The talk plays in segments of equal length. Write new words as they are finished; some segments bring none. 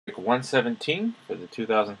117 for the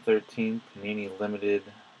 2013 Panini Limited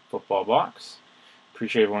Football Box.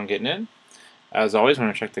 Appreciate everyone getting in. As always, I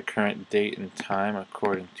want to check the current date and time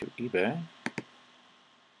according to eBay.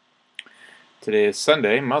 Today is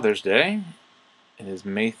Sunday, Mother's Day. It is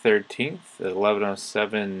May 13th at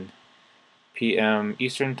 11:07 p.m.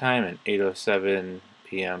 Eastern Time and 8:07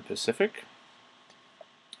 p.m. Pacific.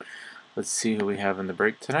 Let's see who we have in the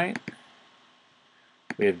break tonight.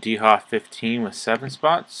 We have D-Hoff 15 with 7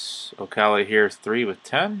 spots. Ocala here 3 with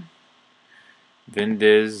 10.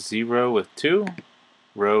 Vindiz 0 with 2.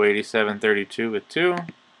 Row 8732 with 2.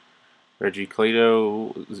 Reggie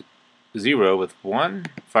Clado 0 with 1.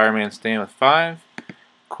 Fireman Stan with 5.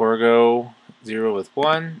 Corgo 0 with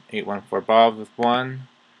 1. 814 Bob with 1.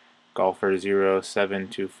 Golfer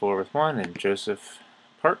 0724 with 1. And Joseph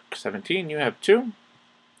Park 17, you have 2.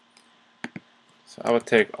 So I would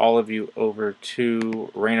take all of you over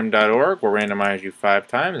to random.org. We'll randomize you 5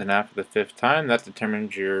 times, and after the 5th time, that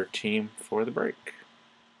determines your team for the break.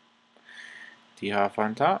 D-Hoff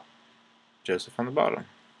on top, Joseph on the bottom.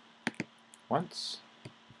 Once,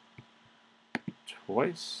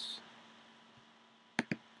 twice,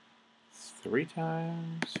 3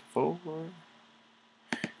 times, 4,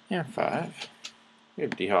 and 5. We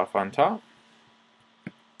have D-Hoff on top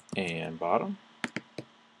and bottom.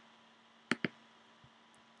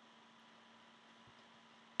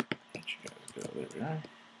 There we are.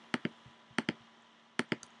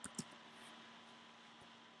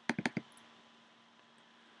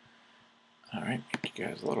 Alright, get you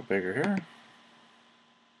guys a little bigger here.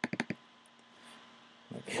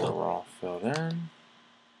 Make sure we're all filled in.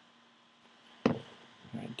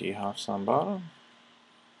 Alright, D-Hoff's on bottom.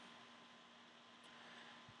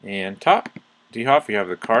 And top. D-Hoff, you have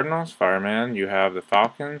the Cardinals. Fireman, you have the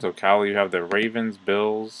Falcons. Ocala, you have the Ravens,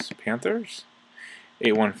 Bills, Panthers.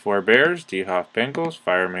 814 Bears, D-Hoff Bengals,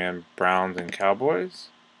 Fireman Browns and Cowboys.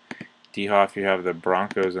 D-Hoff, you have the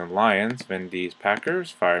Broncos and Lions, Vindiz Packers,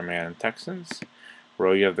 Fireman and Texans.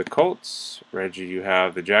 Row, you have the Colts. Reggie, you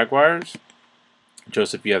have the Jaguars.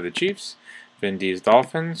 Joseph, you have the Chiefs. Vindiz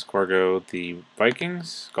Dolphins. Corgo, the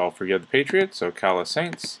Vikings. Golfer, you have the Patriots. Ocala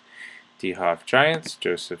Saints. D-Hoff Giants.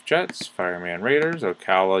 Joseph Jets. Fireman Raiders.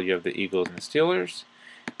 Ocala, you have the Eagles and the Steelers.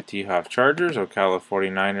 D-Hoff Chargers. Ocala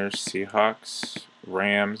 49ers. Seahawks.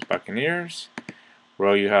 Rams, Buccaneers.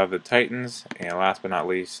 Row, you have the Titans, and last but not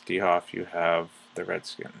least, D-Hoff, you have the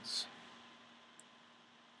Redskins.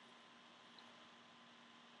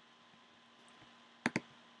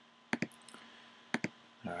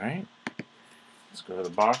 Alright, let's go to the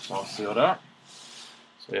box all sealed up.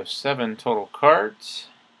 So we have 7 total cards,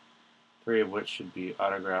 3 of which should be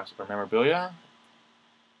autographs or memorabilia.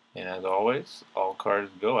 And as always, all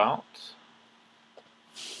cards go out.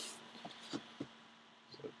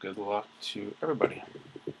 Good luck to everybody.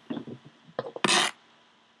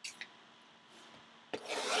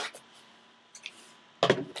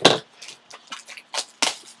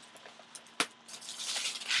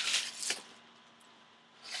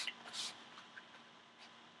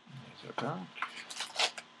 There's our back.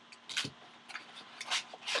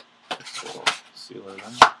 This little sealer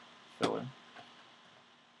then, filler.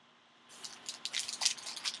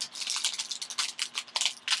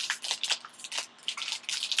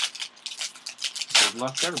 Good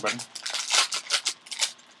luck to everybody.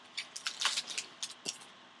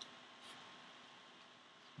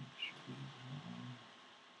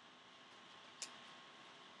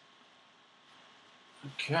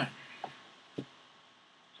 Okay.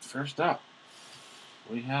 First up,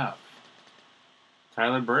 we have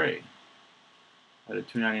Tyler Bray at a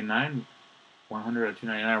 299, 100 out of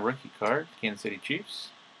 299 rookie card, Kansas City Chiefs.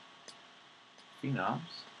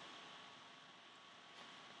 Phenoms.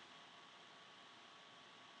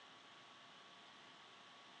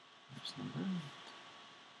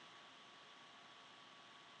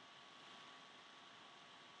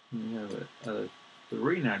 We have a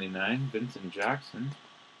 399 Vincent Jackson,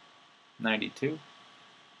 92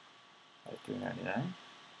 at 399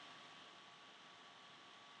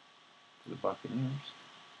 for the Buccaneers.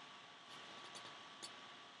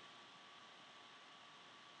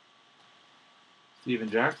 Steven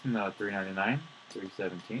Jackson, 399,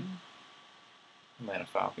 317, Atlanta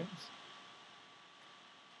Falcons.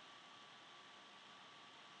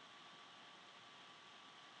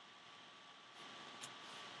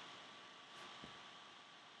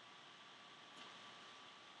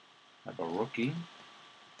 Have a rookie,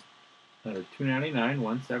 another 299,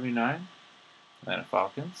 179, Atlanta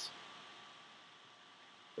Falcons.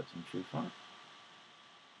 Got some true font.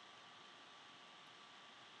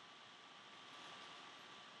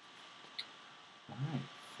 Alright,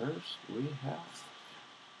 first we have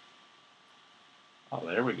Oh,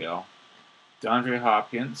 there we go. DeAndre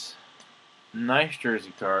Hopkins. Nice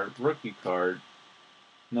jersey card. Rookie card.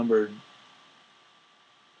 Numbered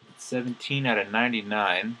 17 out of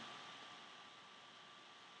 99.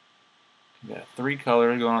 We got 3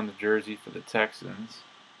 colors going on the jersey for the Texans.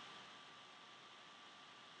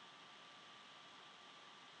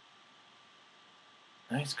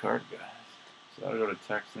 Nice card, guys. So I'll go to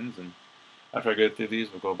Texans, and after I go through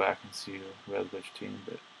these, we'll go back and see who has which team,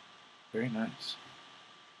 but very nice.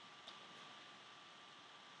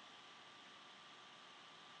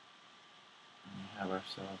 And we have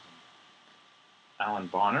ourselves Alan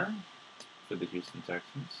Bonner for the Houston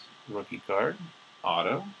Texans. Rookie card.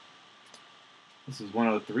 Auto. This is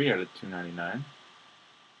 103 out of 299.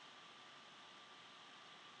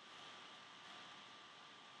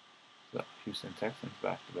 So Houston Texans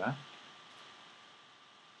back to back.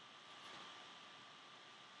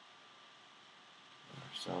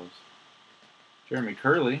 Ourselves Jeremy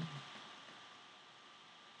Curley.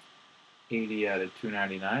 80 out of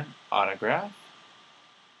 299. Autograph.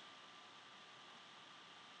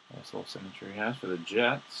 Nice little signature he has for the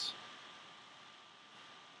Jets.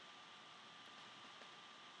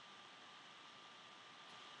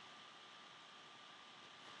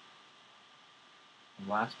 And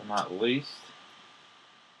last but not least,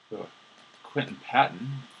 Quentin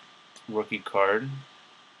Patton, rookie card.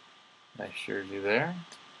 Nice jersey there.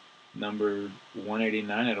 Numbered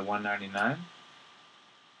 189 out of 199.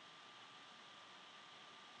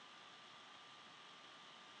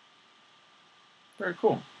 Very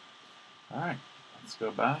cool. Alright, let's go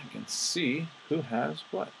back and see who has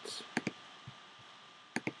what.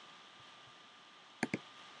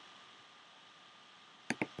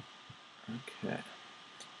 Okay.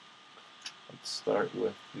 Let's start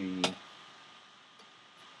with the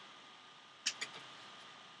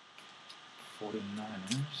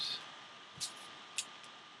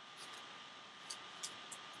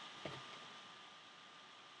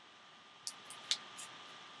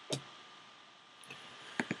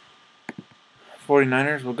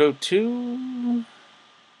 49ers. We'll go to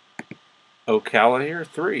Ocala here,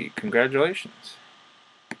 3. Congratulations.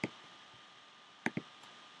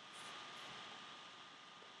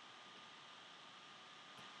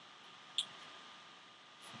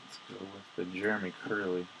 Let's go with the Jeremy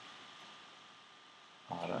Curley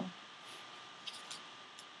auto.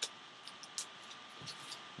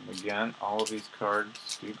 And again, all of these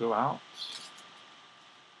cards do go out.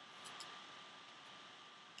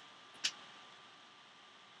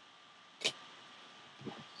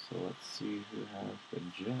 So let's see who has the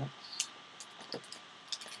Jets.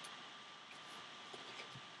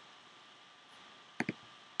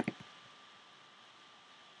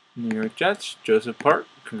 New York Jets, Joseph Park,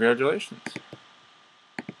 congratulations.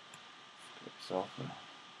 Get yourself a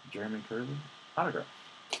Jeremy Curley autograph.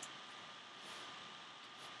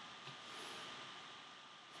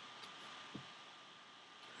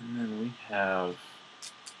 And then we have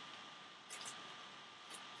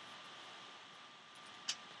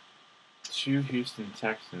two Houston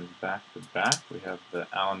Texans back to back. We have the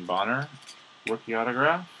Alan Bonner rookie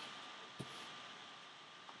autograph.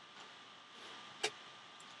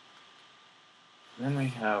 Then we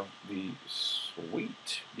have the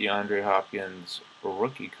sweet DeAndre Hopkins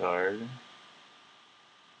rookie card.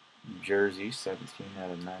 Jersey, 17 out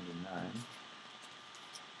of 99.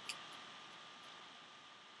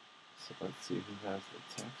 So let's see who has the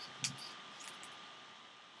Texans.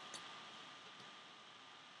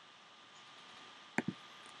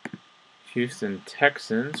 Houston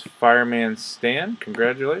Texans, Fireman Stan,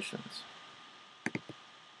 congratulations.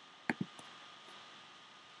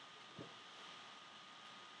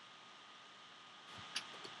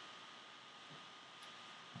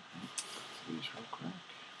 These real quick.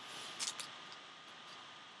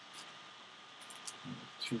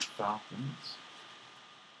 2 Falcons.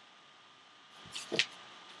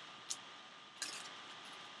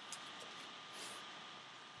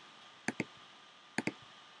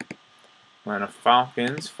 Atlanta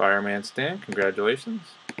Falcons, Fireman Stan, congratulations.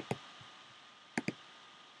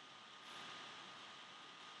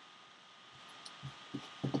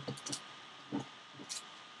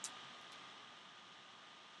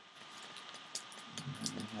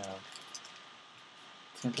 And we have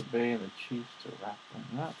Tampa Bay and the Chiefs to wrap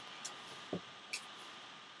them up.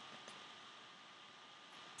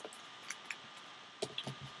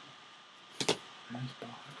 Nice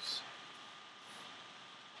box.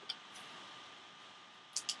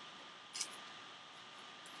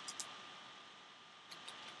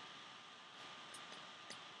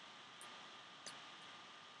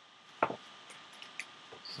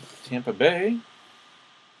 Tampa Bay.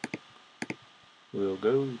 We'll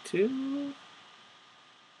go to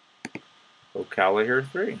O'Callagher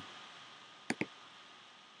 3.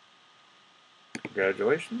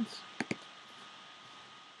 Congratulations.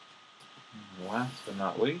 And last but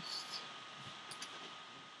not least,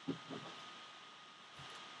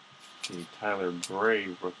 the Tyler Bray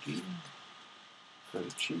rookie for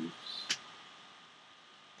the Chiefs.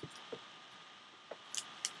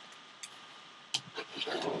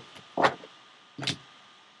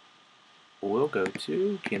 We'll go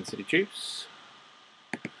to Kansas City Chiefs.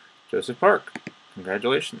 Joseph Park.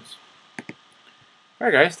 Congratulations.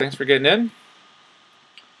 Alright guys, thanks for getting in.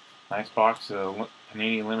 Nice box of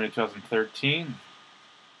Panini Limited 2013.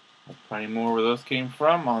 Plenty more where those came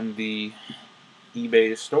from on the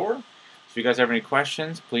eBay store. If you guys have any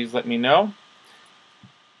questions, please let me know.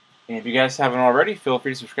 And if you guys haven't already, feel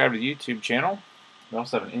free to subscribe to the YouTube channel. We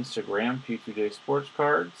also have an Instagram, P2J Sports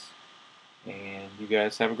Cards. And you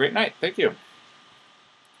guys have a great night. Thank you.